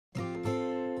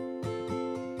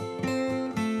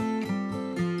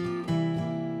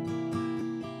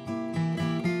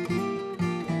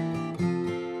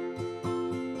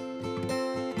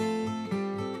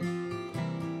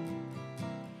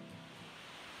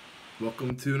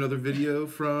Welcome to another video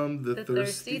from the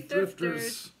Thirsty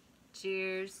Thrifters.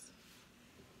 Cheers.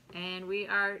 And we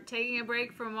are taking a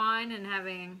break from wine and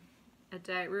having a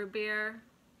diet root beer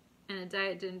and a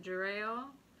diet ginger ale.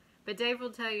 But Dave will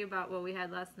tell you about what we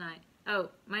had last night. Oh,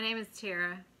 my name is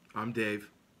Tara. I'm Dave.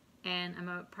 And I'm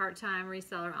a part-time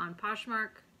reseller on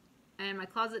Poshmark. And my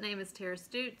closet name is Tara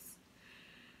Stutes.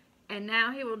 And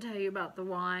now he will tell you about the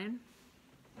wine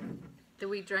that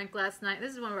we drank last night.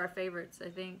 This is one of our favorites, I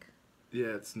think.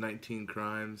 Yeah, it's 19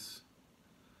 Crimes.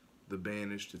 The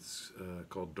Banished. It's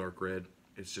called Dark Red.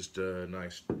 It's just a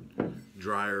nice,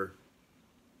 drier.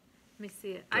 Let me see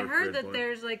it. I heard that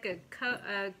there's like a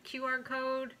QR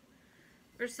code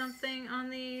or something on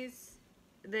these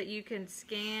that you can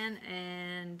scan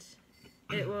and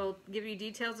it will give you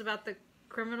details about the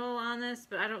criminal on this,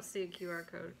 but I don't see a QR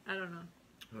code. I don't know.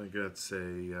 I think that's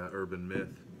a urban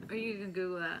myth. Or you can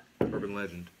Google that. Urban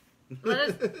legend. Let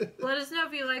us know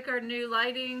if you like our new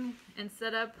lighting and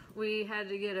setup. We had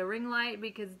to get a ring light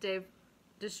because Dave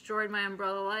destroyed my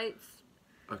umbrella lights.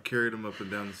 I've carried them up and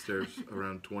down the stairs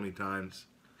around 20 times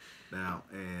now,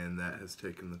 and that has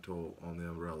taken the toll on the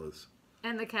umbrellas.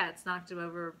 And the cats knocked him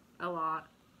over a lot.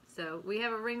 So we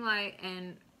have a ring light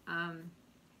and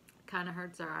kind of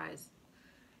hurts our eyes.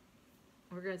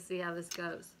 We're going to see how this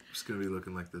goes. It's going to be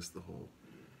looking like this the whole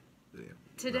video.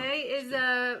 Today is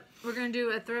we're going to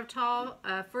do a thrift haul.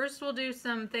 First we'll do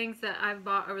some things that I've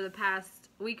bought over the past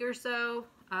week or so.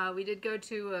 We did go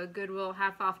to a Goodwill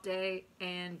half-off day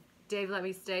and Dave let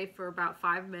me stay for about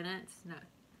 5 minutes. No,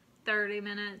 30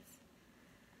 minutes.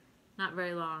 Not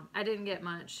very long. I didn't get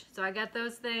much. So I got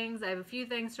those things. I have a few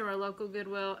things from our local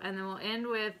Goodwill, and then we'll end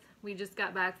with, we just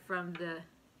got back from the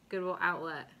Goodwill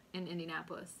outlet in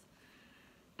Indianapolis.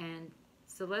 And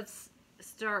so let's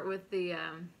start with the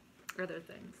other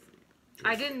things.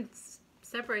 I didn't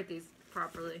separate these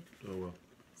properly. Oh well.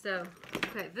 So,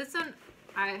 okay, this one,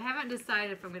 I haven't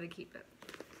decided if I'm going to keep it.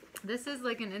 This is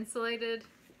like an insulated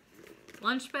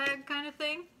lunch bag kind of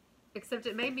thing, except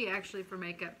it may be actually for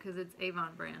makeup because it's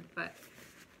Avon brand, but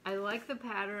I like the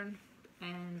pattern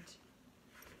and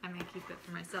I may keep it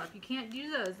for myself. You can't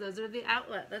do those. Those are the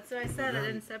outlet. That's what I said. I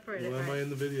didn't separate it Why right. am I in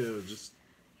the video? Just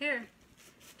here.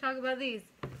 Talk about these.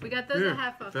 We got those at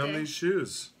half off. Found these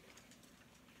shoes.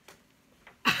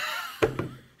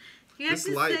 You have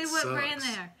to say what brand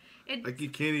they are. Like you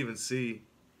can't even see.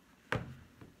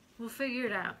 We'll figure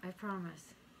it out. I promise.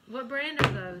 What brand are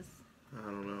those? I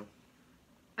don't know.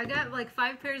 I got like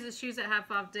 5 pairs of shoes at half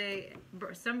off day.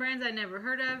 Some brands I never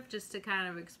heard of, just to kind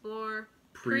of explore.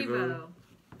 Prevo.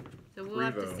 So we'll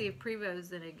have to see if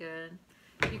Prevo's any good.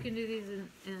 You can do these in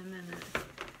a minute.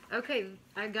 Okay,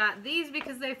 I got these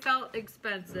because they felt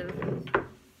expensive.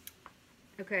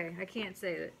 Okay, I can't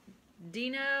say that.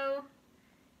 Dino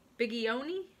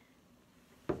Bigioni?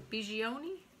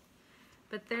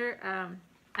 But they're,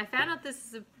 I found out this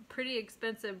is a pretty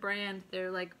expensive brand.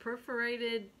 They're like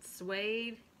perforated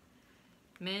suede,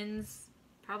 men's,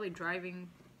 probably driving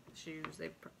shoes they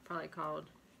probably called.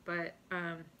 But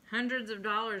hundreds of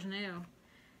dollars new.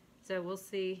 So we'll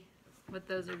see what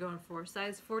those are going for.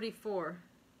 Size 44.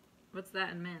 What's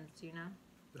that in men's? Do you know?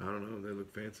 I don't know. They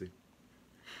look fancy.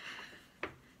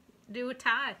 Do a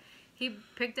tie. He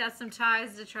picked out some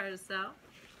ties to try to sell.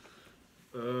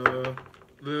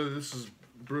 This is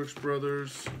Brooks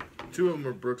Brothers. 2 of them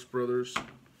are Brooks Brothers.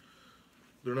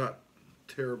 They're not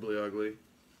terribly ugly.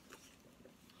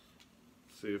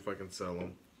 See if I can sell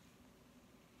them.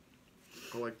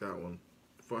 I like that one.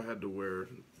 If I had to wear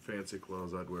fancy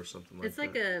clothes, I'd wear something like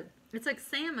that. It's like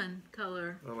salmon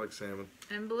color. I like salmon.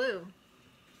 And blue.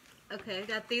 Okay, I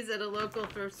got these at a local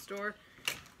thrift store.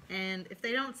 And if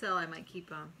they don't sell, I might keep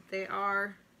them. They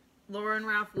are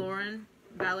Ralph Lauren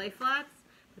ballet flats,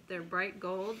 but they're bright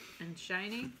gold and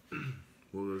shiny.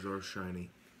 Well, those are shiny,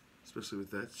 especially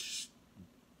with that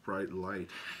bright light.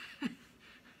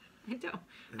 I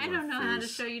don't know how to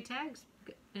show you tags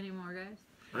anymore, guys.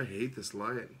 I hate this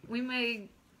light. We may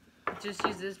just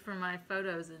use this for my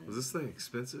photos. And was this thing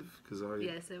expensive? Because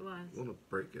yes, it was. Want to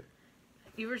break it.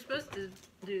 You were supposed to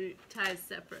do ties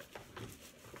separate.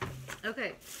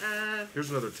 Okay. Here's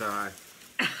another tie.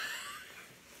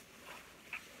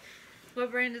 What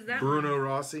brand is that? Bruno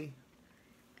Rossi.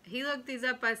 He looked these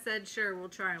up. I said, sure, we'll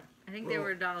try them. I think they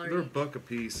were $1 They're each. $1 a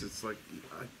piece. It's like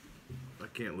I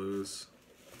can't lose.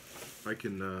 I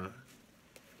can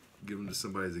give them to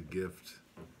somebody as a gift.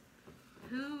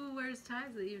 Who wears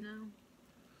ties that you know?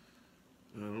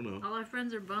 I don't know. All our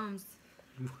friends are bums.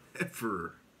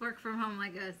 Whatever. Work from home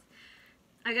like us.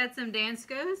 I got some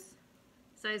Danskos,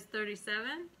 size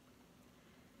 37.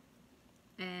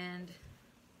 And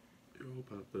Oh,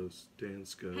 about those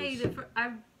Danskos. Hey,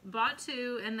 I bought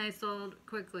 2 and they sold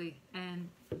quickly. And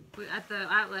at the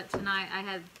outlet tonight, I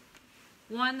had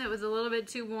one that was a little bit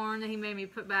too worn that he made me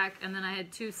put back, and then I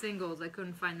had 2 singles. I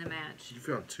couldn't find the match. You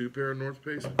found 2 pair of North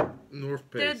Face? North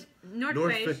Face.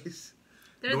 North Face.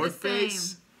 They're North the Face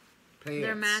same. pants.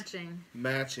 They're matching.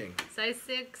 Matching. Size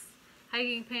 6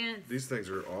 hiking pants. These things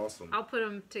are awesome. I'll put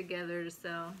them together to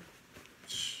sell.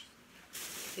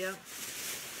 Yep.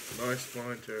 Nice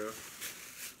find, Tara.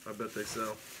 I bet they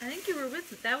sell. I think you were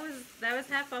with me. That was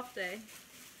half off day.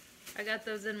 I got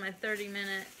those in my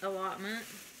 30-minute allotment.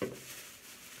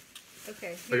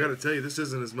 Okay. I gotta tell you, this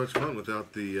isn't as much fun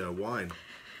without the wine.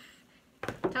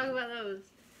 Talk about those.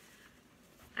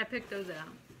 I picked those out.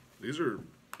 These are...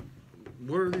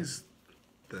 What are these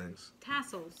things?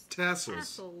 Tassels.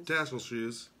 Tassels. Tassel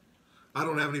shoes. I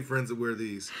don't have any friends that wear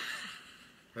these.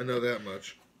 I know that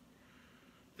much.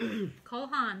 Cole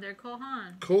Haan. They're Cole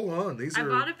Haan. Cole Haan. These are...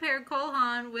 I bought a pair of Cole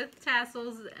Haan with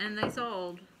tassels, and they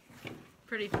sold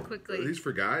pretty quickly. Are these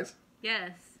for guys?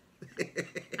 Yes.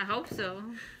 I hope so.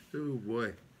 Oh,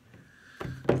 boy.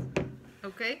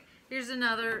 Okay. Here's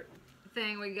another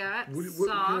thing we got. What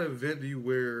kind of event do you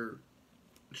wear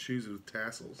shoes with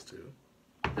tassels to?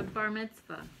 A bar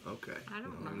mitzvah. Okay. I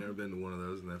don't know. I've never been to one of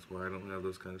those, and that's why I don't have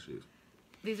those kind of shoes.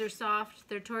 These are soft.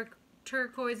 They're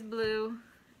turquoise blue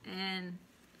and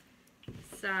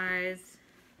size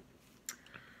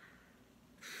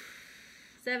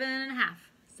 7.5.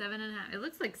 7.5. It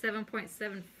looks like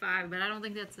 7.75, but I don't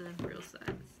think that's a real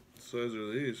size. What size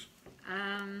are these?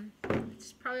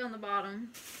 It's probably on the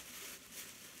bottom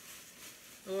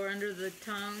or under the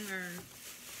tongue, or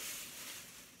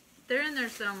they're in there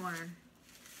somewhere.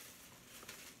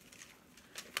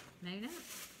 Maybe not.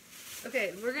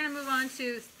 Okay, we're gonna move on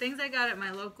to things I got at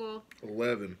my local.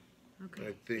 11. Okay,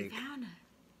 I think. you found it.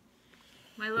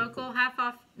 My local half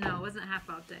off. No, it wasn't half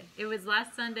off day. It was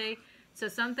last Sunday. So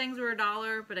some things were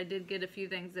 $1, but I did get a few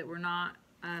things that were not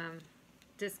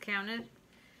discounted.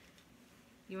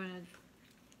 You want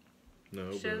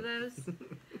No. to show those?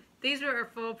 These were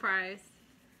full price.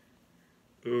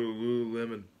 Oh,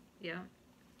 Lululemon. Yeah.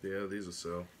 Yeah, these will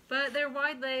sell. But they're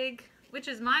wide leg, which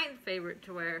is my favorite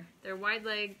to wear. They're wide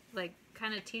leg, like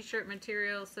kind of t-shirt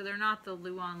material, so they're not the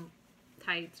Luon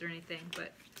tights or anything,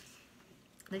 but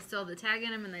they still have the tag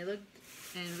in them, and they look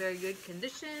in very good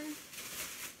condition.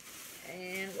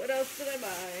 And what else did I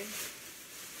buy?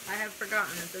 I have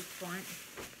forgotten at this point.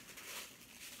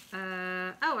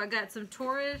 Oh, I got some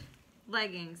Torrid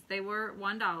leggings. They were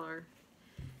 $1.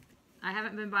 I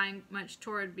haven't been buying much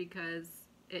Torrid because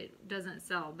it doesn't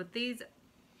sell. But these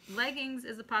leggings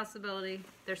is a possibility.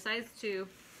 They're size 2.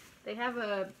 They have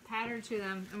a pattern to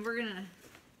them, and we're gonna...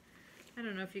 I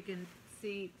don't know if you can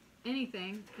see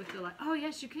anything with the... Oh,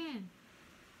 yes, you can.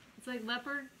 It's like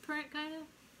leopard print, kind of.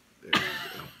 There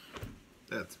you go.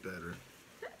 That's better.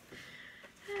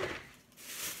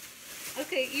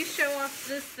 Okay, you show off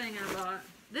this thing I bought.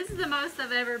 This is the most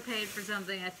I've ever paid for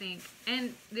something, I think.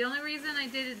 And the only reason I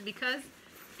did it is because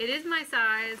it is my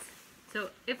size. So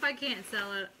if I can't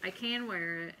sell it, I can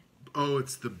wear it. Oh,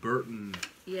 it's the Burton.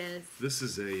 Yes. This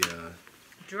is a...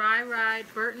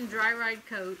 Burton dry ride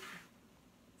coat.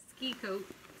 Ski coat.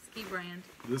 Ski brand.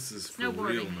 This is for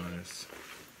real nice.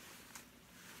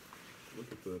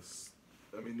 Look at this.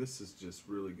 I mean, this is just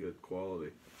really good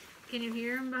quality. Can you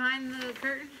hear him behind the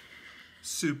curtain?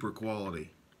 Super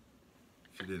quality.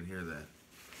 If you didn't hear that.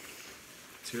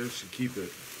 Tara should keep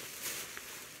it.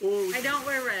 Oh, I don't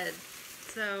wear red,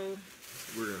 so...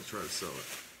 We're going to try to sell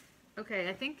it. Okay,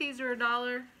 I think these are $1.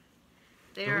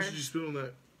 How much did you spend on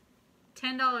that?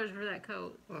 $10 for that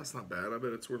coat. Well, that's not bad. I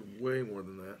bet it's worth way more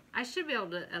than that. I should be able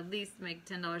to at least make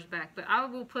 $10 back, but I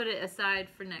will put it aside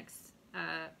for next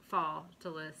fall to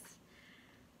list.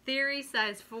 Theory,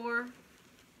 size 4.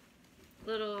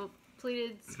 Little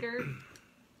pleated skirt.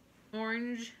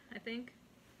 Orange, I think.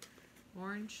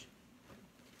 Orange.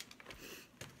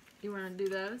 You want to do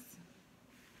those?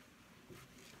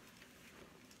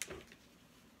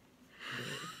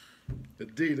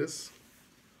 Adidas.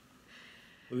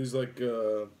 Are these like...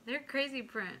 They're crazy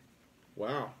print.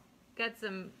 Wow. Got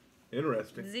some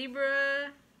interesting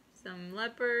zebra, some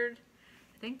leopard.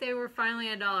 I think they were finally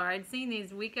 $1. I'd seen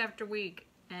these week after week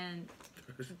and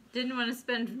didn't want to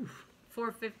spend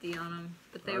 $4.50 on them,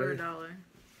 but they were $1.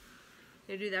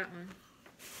 Here, do that one.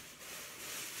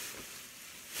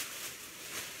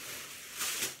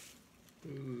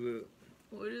 What is it?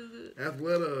 What is it?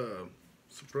 Athleta.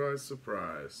 Surprise,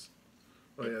 surprise.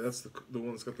 Oh yeah, that's the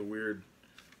one that's got the weird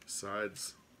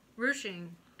sides.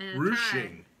 Ruching and a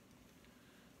Ruching.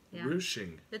 Yeah.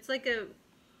 Ruching. It's like a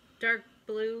dark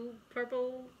blue,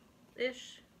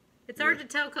 purple-ish. It's hard to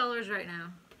tell colors right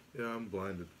now. Yeah, I'm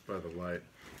blinded by the light.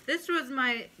 This was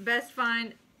my best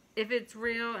find if it's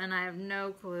real, and I have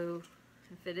no clue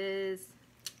if it is.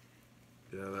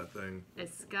 Yeah, that thing.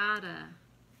 Escada.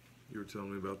 You were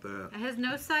telling me about that. It has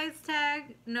no size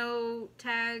tag, no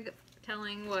tag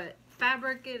telling what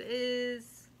fabric it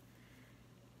is.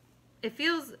 It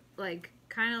feels like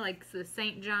kind of like the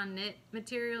St. John knit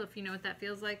material, if you know what that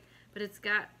feels like. But it's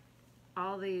got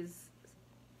all these,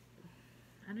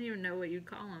 I don't even know what you'd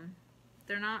call them.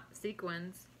 They're not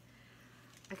sequins.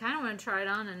 I kind of want to try it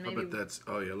on and maybe. I bet that's.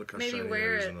 Oh yeah, look how maybe shiny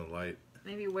wear it is it. in the light.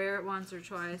 Maybe wear it once or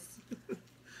twice.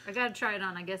 I gotta try it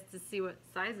on, I guess, to see what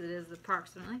size it is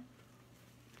approximately.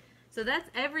 So that's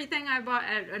everything I bought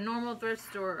at a normal thrift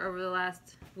store over the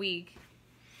last week.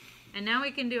 And now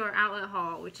we can do our outlet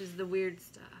haul, which is the weird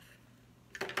stuff.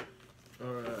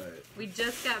 Alright. We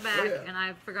just got back, and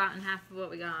I've forgotten half of what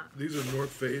we got. These are North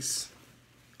Face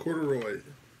corduroy.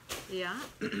 Yeah.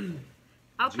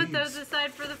 I'll put Jeans. those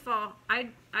aside for the fall. I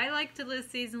like to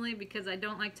list seasonally because I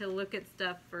don't like to look at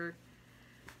stuff for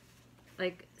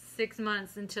like 6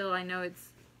 months until I know it's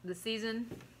the season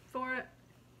for it.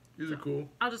 These are cool.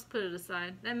 I'll just put it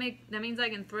aside. That means I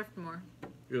can thrift more.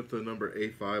 You got the number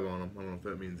A5 on them. I don't know if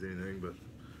that means anything, but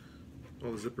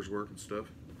all the zippers work and stuff.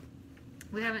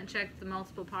 We haven't checked the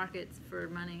multiple pockets for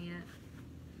money yet.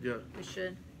 Yeah. We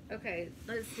should. Okay,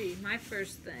 let's see. My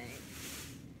first thing.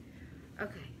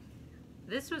 Okay.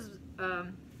 This was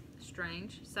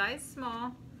strange. Size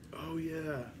small. Oh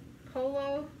yeah.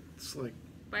 Polo It's like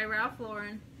by Ralph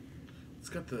Lauren. it's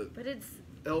got the But it's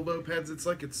elbow pads. It's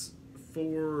like it's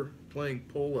for playing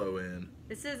polo in.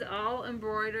 this is all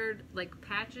embroidered, like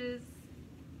patches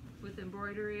with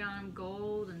embroidery on them,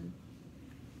 gold, and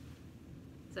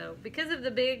so because of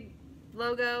the big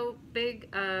logo, big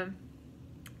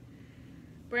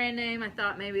brand name, I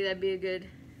thought maybe that'd be a good.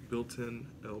 Built-in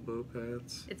elbow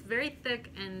pads. It's very thick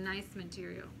and nice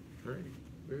material. Very,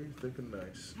 very thick and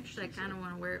nice. Actually, I kind of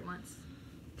want to wear it once.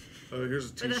 Oh, here's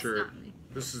a But that's T-shirt. not me.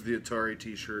 This is the Atari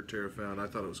T-shirt Tara found. I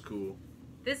thought it was cool.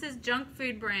 This is junk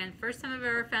food brand. First time I've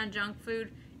ever found junk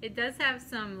food. It does have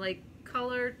some like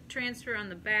color transfer on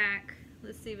the back.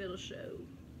 Let's see if it'll show.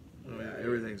 Oh yeah,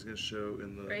 everything's gonna show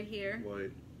in the Right here.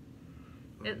 white.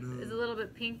 Oh, It no. is a little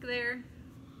bit pink there.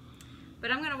 But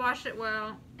I'm gonna wash it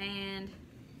well,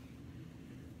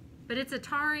 but it's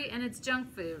Atari and it's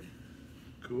junk food.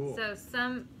 Cool. So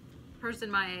some person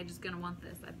my age is gonna want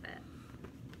this, I bet.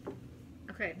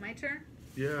 Okay, my turn.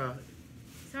 Yeah.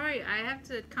 Sorry, I have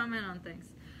to comment on things.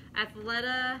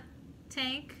 Athleta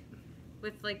tank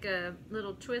with like a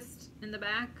little twist in the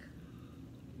back.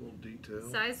 Little detail.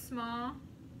 Size small.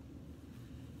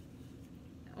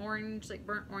 Orange, like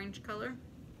burnt orange color.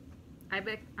 I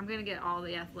bet I'm gonna get all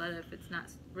the Athleta if it's not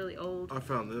really old. I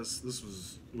found this. This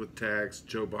was with tags,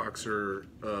 Joe Boxer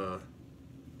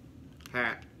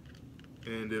hat.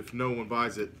 And if no one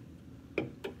buys it,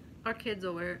 Our kids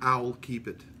will wear it. I'll keep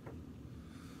it.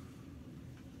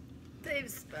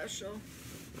 Dave's special.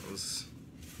 That was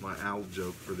my owl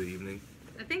joke for the evening.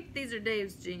 I think these are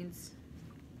Dave's jeans.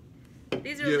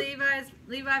 These are Yep.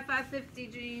 Levi 550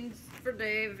 jeans for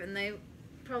Dave, and they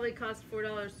probably cost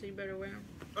 $4, so you better wear them.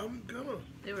 I'm gonna.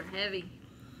 They were heavy.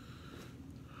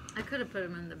 I could have put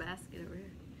them in the basket over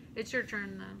here. It's your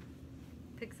turn,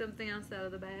 though. Pick something else out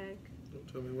of the bag. Don't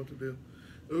tell me what to do.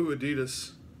 Ooh,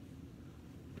 Adidas.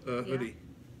 Hoodie.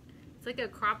 It's like a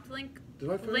cropped link. Did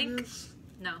I find Link. this?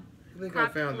 No. I think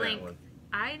Cropped I found link. that one.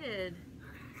 I did.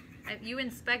 You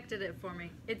inspected it for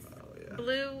me. It's Oh, yeah.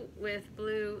 blue with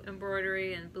blue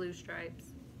embroidery and blue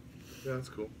stripes. Yeah, that's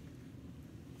cool.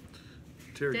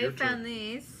 Terry, your Dave turn. found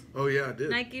these. Oh, yeah, I did.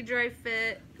 Nike Dry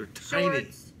Fit. They're tiny.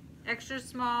 Shorts. Extra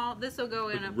small. This will go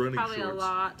in Like running probably a shorts.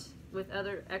 lot with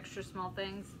other extra small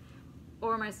things.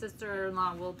 Or my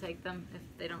sister-in-law will take them if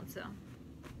they don't sell.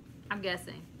 I'm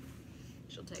guessing.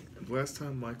 She'll take them. Last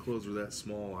time my clothes were that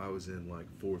small, I was in like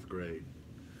 4th grade.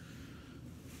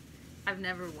 I've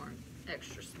never worn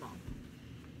extra small.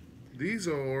 These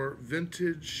are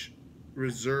vintage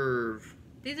reserve.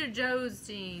 These are Joe's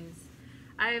jeans.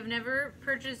 I have never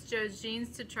purchased Joe's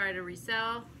jeans to try to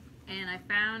resell, and I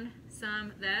found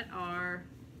some that are.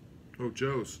 Oh,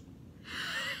 Joe's.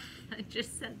 I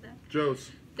just said that.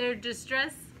 Joe's. They're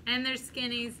distressed and they're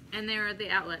skinnies and they're at the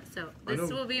outlet. So I this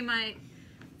know. will be my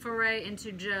foray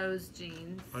into Joe's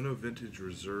jeans. I know vintage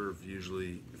reserve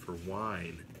usually for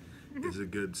wine is a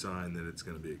good sign that it's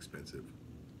going to be expensive.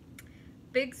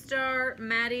 Big Star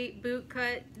Maddie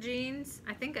bootcut jeans.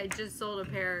 I think I just sold a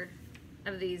pair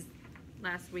of these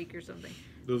last week or something.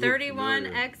 Those look 31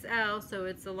 familiar. XL, so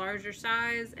it's a larger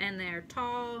size, and they're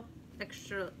tall.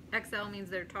 Extra XL means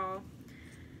they're tall.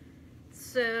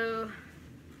 So,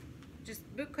 just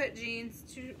bootcut jeans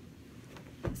to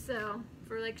sell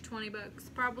for like 20 bucks,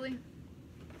 probably.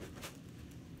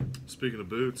 Speaking of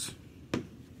boots,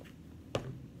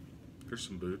 here's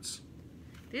some boots.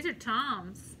 These are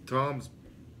Toms. Tom's.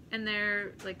 And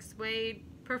they're like suede,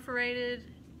 perforated.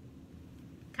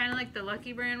 Kind of like the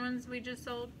Lucky Brand ones we just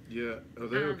sold. Yeah. Are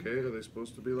they okay? Are they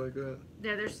supposed to be like that?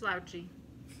 Yeah, they're slouchy.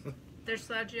 They're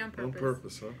slouchy on purpose. On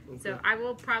purpose, huh? Okay. So I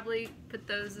will probably put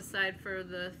those aside for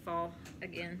the fall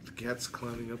again. The cat's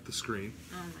climbing up the screen.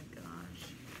 Oh my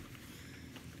gosh.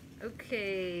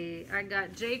 Okay, I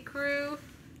got J. Crew.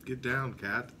 Get down,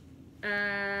 cat.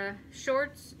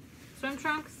 Shorts, swim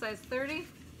trunks, size 30.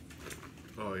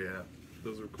 Oh yeah,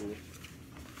 those are cool.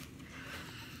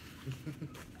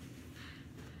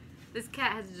 This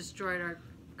cat has destroyed our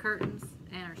curtains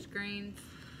and our screens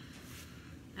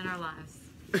and our lives.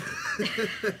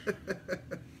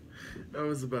 I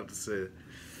was about to say it.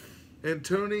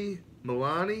 Antonio,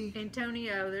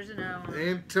 there's an O on it.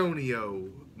 Antonio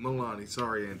Milani.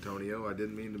 Sorry, Antonio. I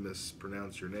didn't mean to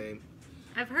mispronounce your name.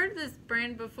 I've heard this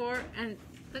brand before, and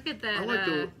look at that. I like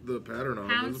the pattern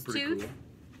on it. Those are pretty cool.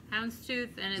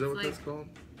 Houndstooth, and Is it's that what like, that's called?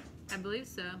 I believe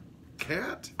so.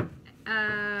 Cat?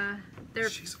 They're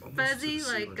She's almost fuzzy, to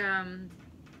the like, ceiling.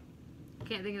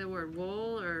 can't think of the word,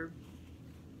 wool or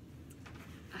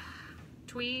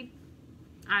tweed.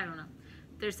 I don't know.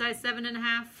 They're size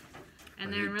 7.5,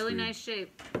 and they're in really nice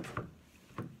shape.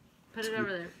 Put it over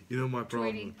there. You know my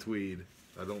problem Tweedy. with tweed.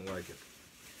 I don't like it.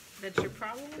 That's your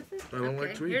problem with it? I don't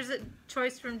like tweed. Here's a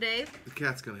choice from Dave. The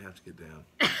cat's gonna have to get down.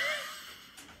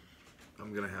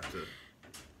 I'm gonna have to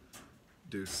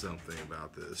do something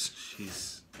about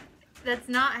this. That's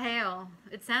not hail.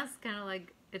 It sounds kind of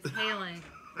like it's hailing.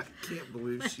 I can't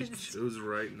believe she chose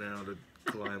right now to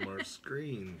climb our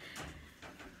screen.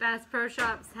 Bass Pro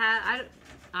Shops hat.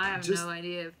 I have no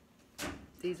idea if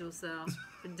these will sell.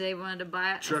 But Dave wanted to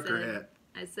buy it. Trucker hat.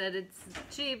 I said it's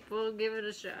cheap. We'll give it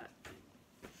a shot.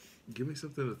 Give me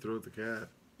something to throw at the cat.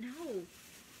 No,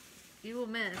 you will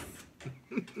miss.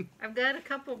 I've got a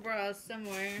couple bras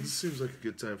somewhere. This seems like a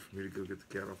good time for me to go get the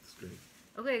cat off the screen.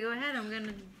 Okay, go ahead. I'm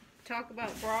gonna talk about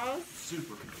bras.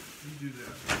 Super. You do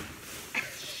that.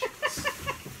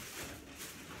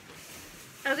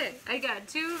 Okay, I got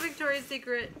 2 Victoria's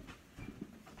Secret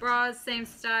bras, same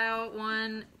style.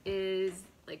 One is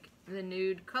like the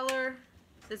nude color.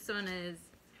 This one is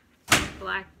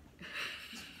black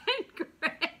and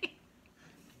gray.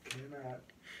 Cannot.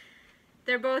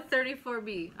 They're both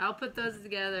 34B. I'll put those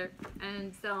together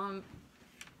and sell them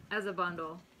as a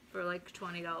bundle for like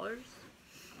 $20.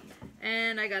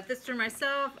 And I got this for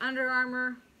myself, Under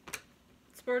Armour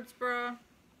sports bra.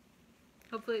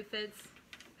 Hopefully it fits.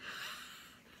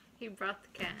 He brought the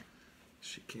cat.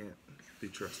 She can't be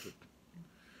trusted.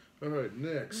 All right,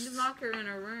 next. You lock her in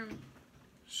her room.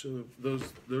 So there's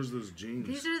those jeans.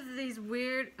 These are these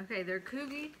weird. Okay, they're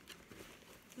Coogie.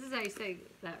 This is how you say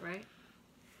that, right?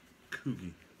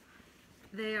 Coogie.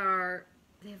 They have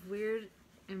weird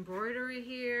embroidery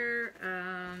here.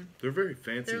 They're very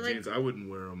fancy they're jeans. like, I wouldn't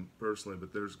wear them personally,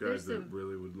 but there's guys that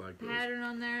really would like those. Pattern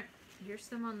on there. Here's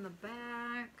some on the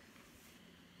back.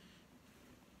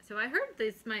 So I heard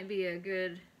this might be a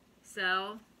good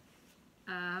sell.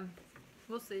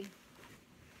 We'll see.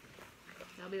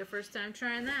 That'll be the first time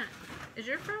trying that. Is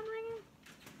your phone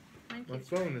ringing? My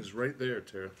phone is right there,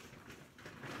 Tara.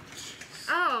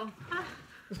 Oh.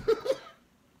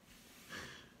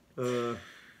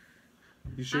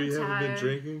 You sure I'm you haven't been tired.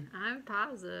 drinking? I'm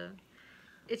positive.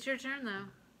 It's your turn though,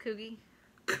 Coogie.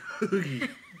 Coogie.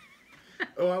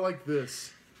 Oh, I like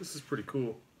this. This is pretty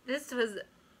cool. This is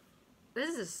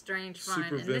a strange find,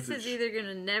 Super and this vintage. is either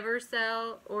gonna never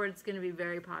sell or it's gonna be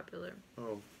very popular.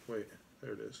 Oh, wait.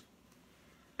 There it is.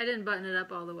 I didn't button it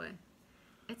up all the way.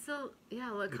 It's a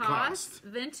Lacoste Lacoste.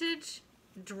 vintage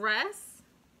dress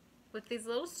with these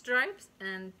little stripes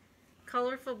and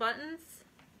colorful buttons.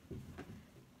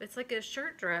 It's like a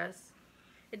shirt dress.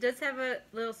 It does have a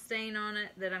little stain on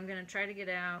it that I'm gonna try to get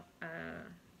out.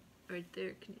 Right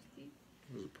there, can you see?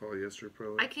 Was it polyester,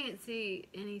 probably? I can't see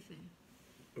anything.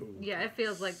 Oh, Yeah, it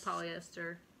feels like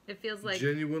polyester. It feels like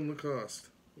genuine Lacoste.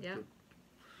 yeah.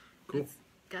 Cool. It's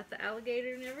got the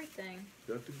alligator and everything.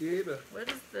 Got the gator. What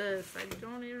is this? I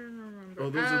don't even remember. Oh,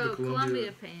 those are the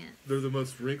Columbia pants. They're the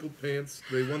most wrinkled pants.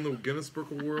 They won the Guinness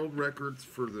Book of World Records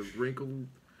for the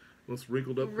most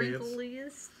wrinkled up pants.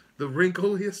 Wrinkliest. The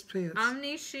wrinkliest pants.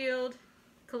 Omni Shield,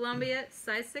 Columbia,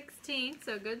 size 16,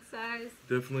 so good size.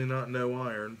 Definitely not no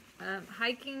iron.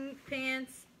 Hiking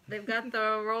pants. They've got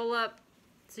the roll up,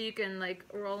 so you can like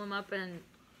roll them up and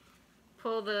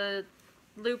pull the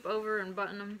loop over and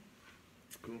button them.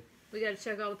 Cool. We gotta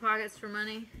check all the pockets for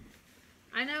money.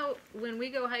 I know when we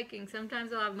go hiking,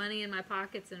 sometimes I'll have money in my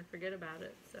pockets and forget about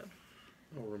it. So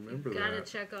I'll remember you that. gotta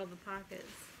check all the pockets.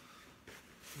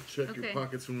 Check your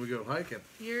pockets when we go hiking.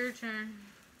 Your turn.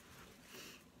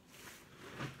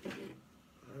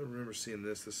 I remember seeing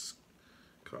this. This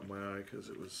caught my eye because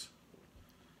it was...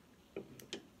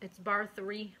 It's bar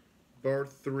 3. Bar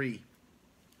 3.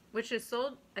 Which is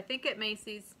sold, I think, at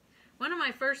Macy's. One of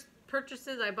my first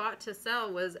purchases I bought to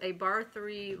sell was a bar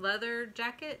 3 leather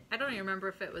jacket. I don't even remember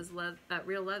if it was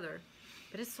real leather.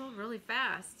 But it sold really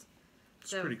fast.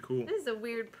 It's pretty cool. This is a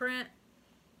weird print.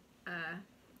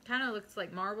 Kind of looks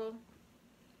like marble.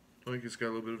 I think it's got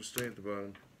a little bit of a stain at the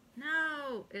bottom.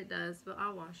 No, it does, but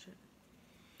I'll wash it.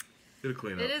 It'll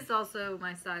clean up. It is also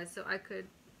my size, so I could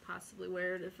possibly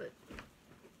wear it if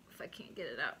I can't get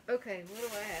it out. Okay, what do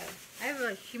I have? I have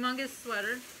a humongous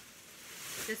sweater.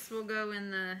 This will go in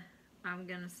the... I'm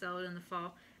going to sell it in the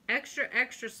fall. Extra,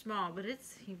 extra small, but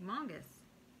it's humongous.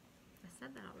 I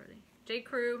said that already. J.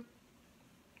 Crew.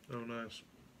 Oh, nice.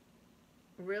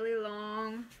 Really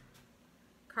long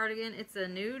cardigan. It's a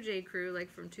new J. Crew, like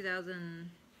from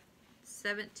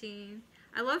 2017.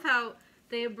 I love how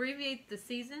they abbreviate the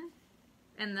season,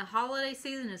 and the holiday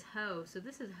season is Ho. So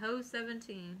this is Ho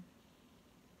 17.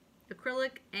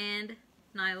 Acrylic and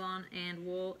nylon and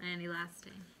wool and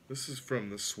elastane. This is from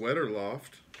the Sweater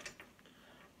Loft,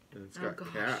 and it's got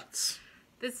cats.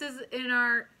 This is in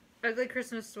our ugly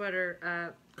Christmas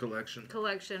sweater collection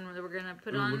that we're gonna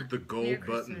put on. Look at the gold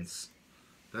buttons.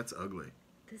 That's ugly.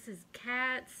 This is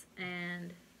cats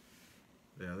and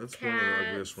yeah, that's one of the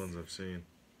ugliest ones I've seen.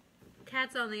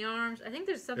 Cats on the arms. I think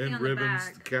there's something and on ribbons.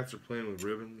 the back. The cats are playing with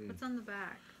ribbons. What's on the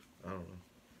back? I don't know.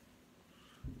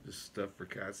 Just stuff for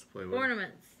cats to play with.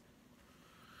 Ornaments.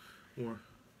 Or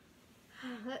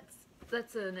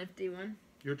that's a nifty one.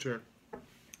 Your turn.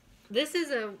 This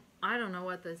is I don't know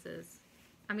what this is.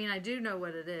 I mean, I do know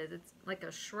what it is. It's like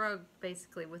a shrug,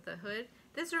 basically, with a hood.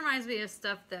 This reminds me of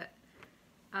stuff that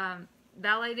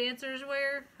ballet dancers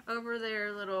wear over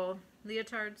their little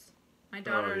leotards. My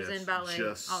daughter's in ballet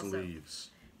just also.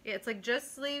 Sleeves. Yeah, it's like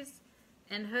just sleeves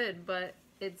and hood, but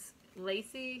it's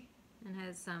lacy and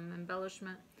has some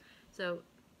embellishment. So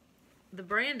the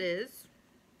brand is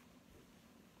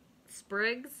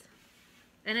Spriggs,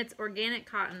 and it's organic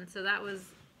cotton, so that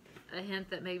was a hint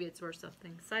that maybe it's worth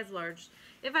something. Size large.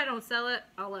 If I don't sell it,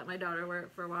 I'll let my daughter wear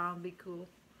it for a while and be cool.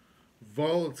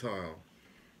 Volatile.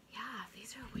 Yeah,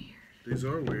 these are weird. These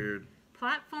are weird.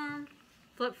 Platform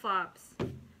flip-flops.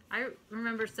 I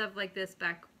remember stuff like this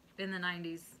back in the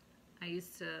 90s. I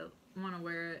used to want to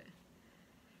wear it.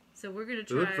 So we're going to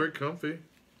try. They look very comfy.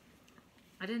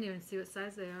 I didn't even see what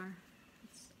size they are.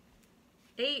 It's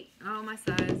 8. Oh, my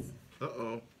size.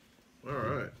 Uh-oh. All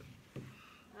right.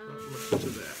 Not much to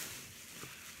that.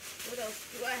 What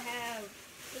else do I have?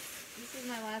 This is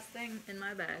my last thing in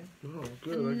my bag. Oh,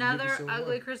 good. Another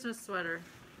ugly Christmas sweater.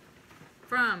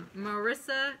 From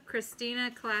Marissa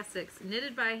Christina Classics.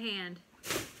 Knitted by hand.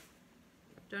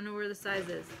 Don't know where the size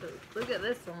is, but look at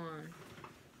this one.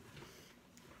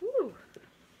 Woo!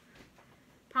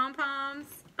 Pom-poms.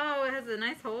 Oh, it has a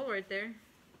nice hole right there.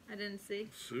 I didn't see.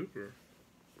 Super.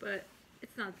 But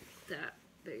it's not that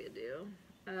big a deal.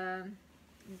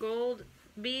 Gold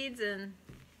beads, and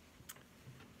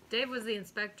Dave was the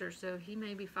inspector, so he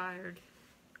may be fired.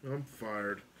 I'm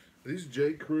fired. These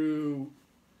J. Crew,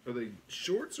 are they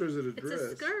shorts or is it a dress?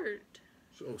 It's a skirt.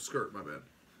 Oh, skirt, my bad.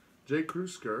 J. Crew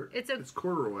skirt. It's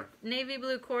corduroy. Navy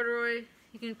blue corduroy.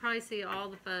 You can probably see all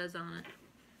the fuzz on it.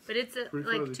 But it's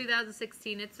like fuzzy.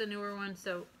 2016. It's a newer one,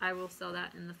 so I will sell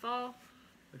that in the fall.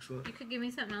 Excellent. You could give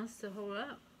me something else to hold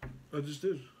up. I just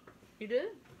did. You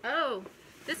did? Oh,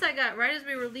 this I got right as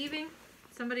we were leaving.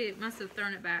 Somebody must have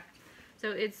thrown it back.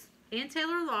 So it's Ann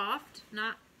Taylor Loft,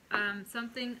 not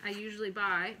something I usually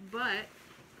buy, but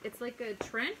it's like a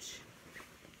trench.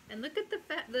 And look at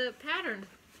the pattern.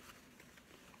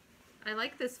 I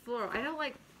like this floral. I don't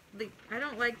like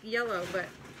yellow, but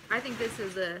I think this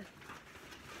is a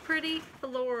pretty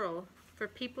floral for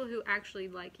people who actually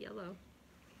like yellow.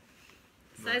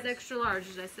 Size extra large.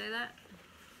 Did I say that?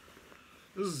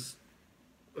 This is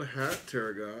a hat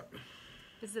Tara got.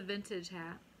 It's a vintage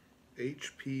hat.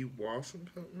 H.P. Wasson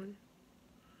Company.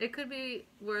 It could be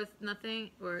worth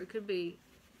nothing, or it could be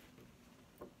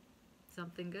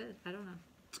something good. I don't know.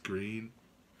 It's green.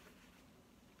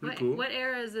 Pretty cool. What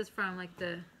era is this from? Like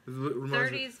the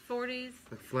 30s, 40s?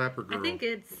 A flapper girl. I think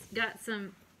it's got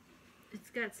some,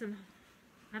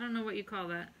 I don't know what you call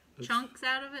that. Chunks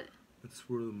out of it? It's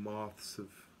where the moths have...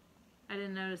 I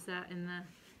didn't notice that in the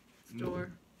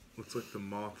store. Looks like the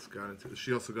moths got into it.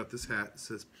 She also got this hat that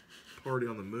says Party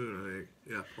on the Moon, I think.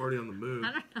 Yeah, Party on the Moon.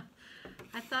 I don't know.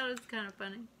 I thought it was kind of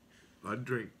funny. I'd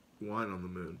drink wine on the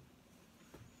moon.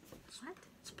 What?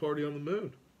 It's Party on the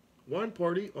Moon. Wine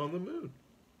party on the moon.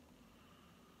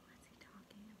 What's he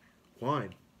talking about?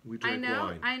 Wine. We drink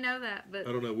wine. I know that, but...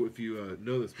 I don't know if you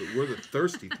know this, but we're the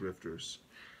thirsty thrifters.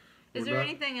 Is there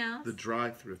anything else? The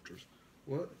dry thrifters.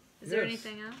 What? Is there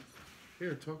anything else?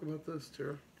 Here, talk about this,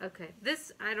 Tara. Okay,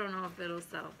 this, I don't know if it'll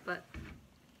sell, but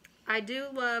I do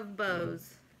love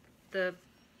bows.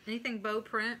 Anything bow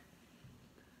print.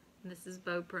 This is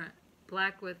bow print.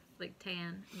 Black with, like,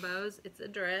 tan bows. It's a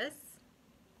dress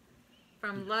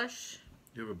from Lush.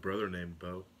 You have a brother named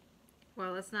Bo.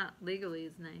 Well, that's not legally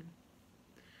his name.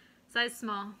 Size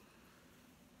small.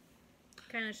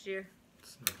 Kind of sheer.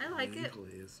 It's not I like it.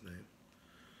 legally his name.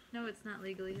 No, it's not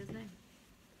legally his name.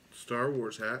 Star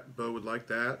Wars hat. Bo would like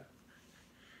that.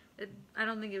 I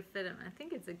don't think it'd fit him. I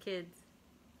think it's a kid's.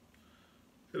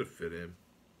 It'll fit him.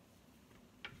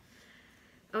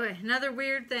 Okay, another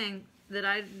weird thing that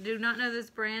I do not know this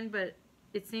brand, but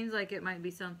it seems like it might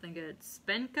be something good.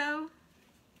 Spenco.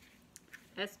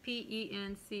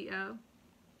 S-P-E-N-C-O.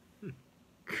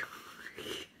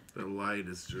 The light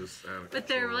is just out of But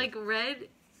control. they're like red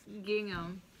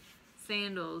gingham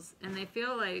sandals, and they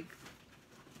feel like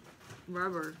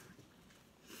rubber.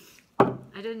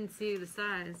 I didn't see the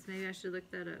size. Maybe I should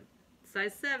look that up.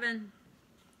 Size 7.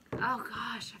 Oh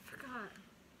gosh, I forgot.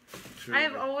 Sure. I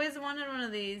have always wanted one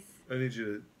of these. I need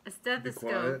you A to be stethoscope.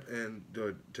 quiet and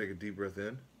take a deep breath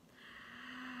in.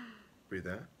 Breathe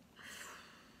out.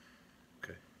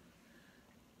 Okay.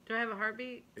 Do I have a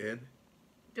heartbeat? In.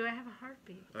 Do I have a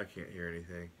heartbeat? I can't hear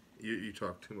anything. You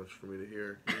talk too much for me to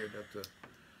hear. You have to.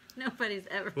 Nobody's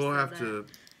ever We'll said have that. to.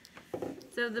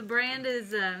 So the brand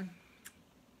is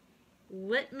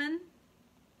Littman.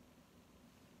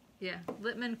 Yeah,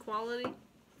 Littman Quality.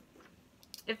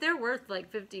 If they're worth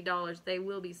like $50, they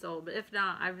will be sold. But if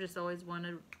not, I've just always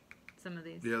wanted some of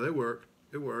these. Yeah, they work.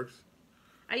 It works.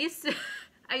 I used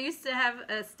to have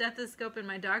a stethoscope in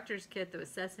my doctor's kit that was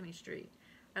Sesame Street.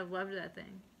 I loved that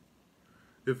thing.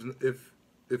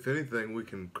 If anything, we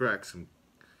can crack some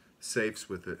safes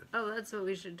with it. Oh, that's what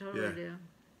we should totally do.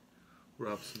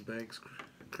 Rob some banks,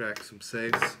 crack some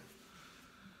safes.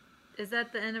 Is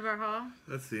that the end of our haul?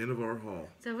 That's the end of our haul.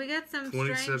 So we got some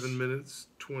 27 strange... minutes,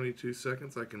 22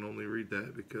 seconds. I can only read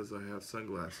that because I have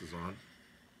sunglasses on.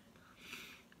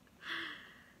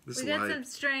 We got some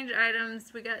strange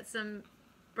items. We got some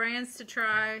brands to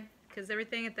try because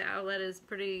everything at the outlet is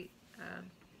pretty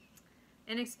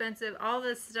inexpensive. All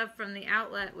this stuff from the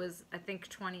outlet was, I think,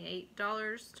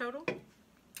 $28 total.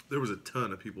 There was a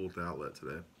ton of people at the outlet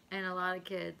today. And a lot of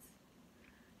kids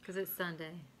because it's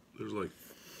Sunday. There's like,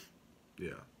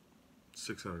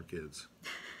 600 kids.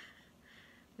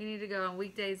 We need to go on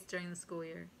weekdays during the school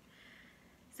year.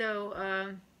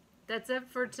 So that's it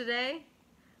for today.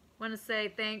 Want to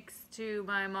say thanks to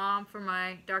my mom for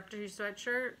my Doctor Who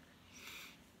sweatshirt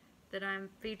that I'm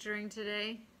featuring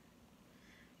today.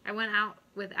 I went out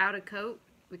without a coat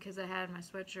because I had my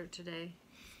sweatshirt today.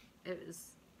 It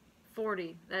was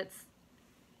 40. That's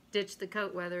ditch the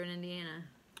coat weather in Indiana.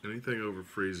 Anything over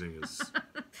freezing is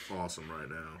awesome right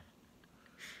now.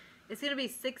 It's going to be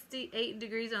 68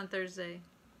 degrees on Thursday.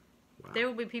 Wow. There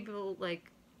will be people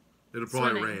like It'll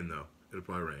probably swimming. rain though. It'll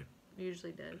probably rain. It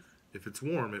usually does. If it's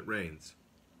warm, it rains.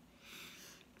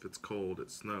 If it's cold, it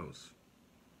snows.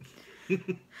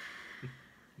 Don't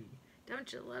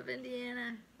you love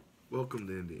Indiana? Welcome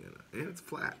to Indiana. And it's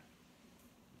flat.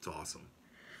 It's awesome.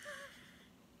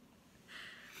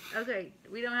 Okay,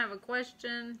 we don't have a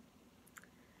question.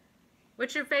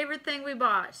 What's your favorite thing we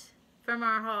bought from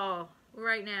our haul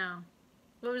right now?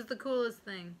 What was the coolest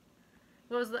thing?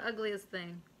 What was the ugliest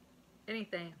thing?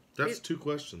 Anything. That's 2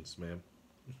 questions, ma'am.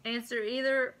 Answer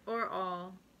either or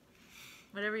all.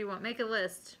 Whatever you want. Make a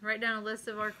list. Write down a list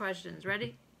of our questions.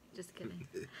 Ready? Just kidding.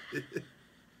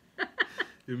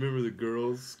 You remember the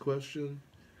girls' question?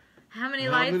 How many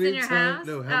lights in your house?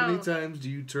 No, how many times do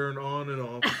you turn on and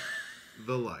off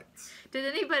the lights? Did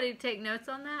anybody take notes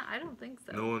on that? I don't think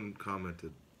so. No one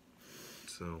commented.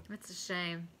 So It's a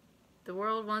shame. The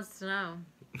world wants to know.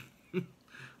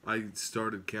 I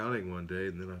started counting one day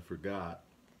and then I forgot.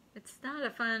 It's not a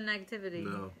fun activity.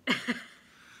 No.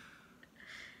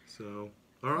 So,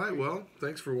 all right, well,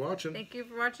 thanks for watching. Thank you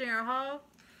for watching our haul.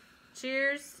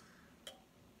 Cheers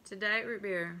to Diet Root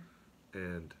Beer.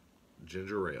 And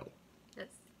ginger ale. Yes.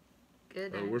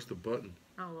 Good Oh, night. where's the button?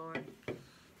 Oh, Lord.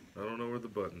 I don't know where the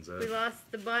button's at. We lost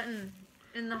the button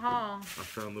in the hall. I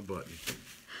found the button.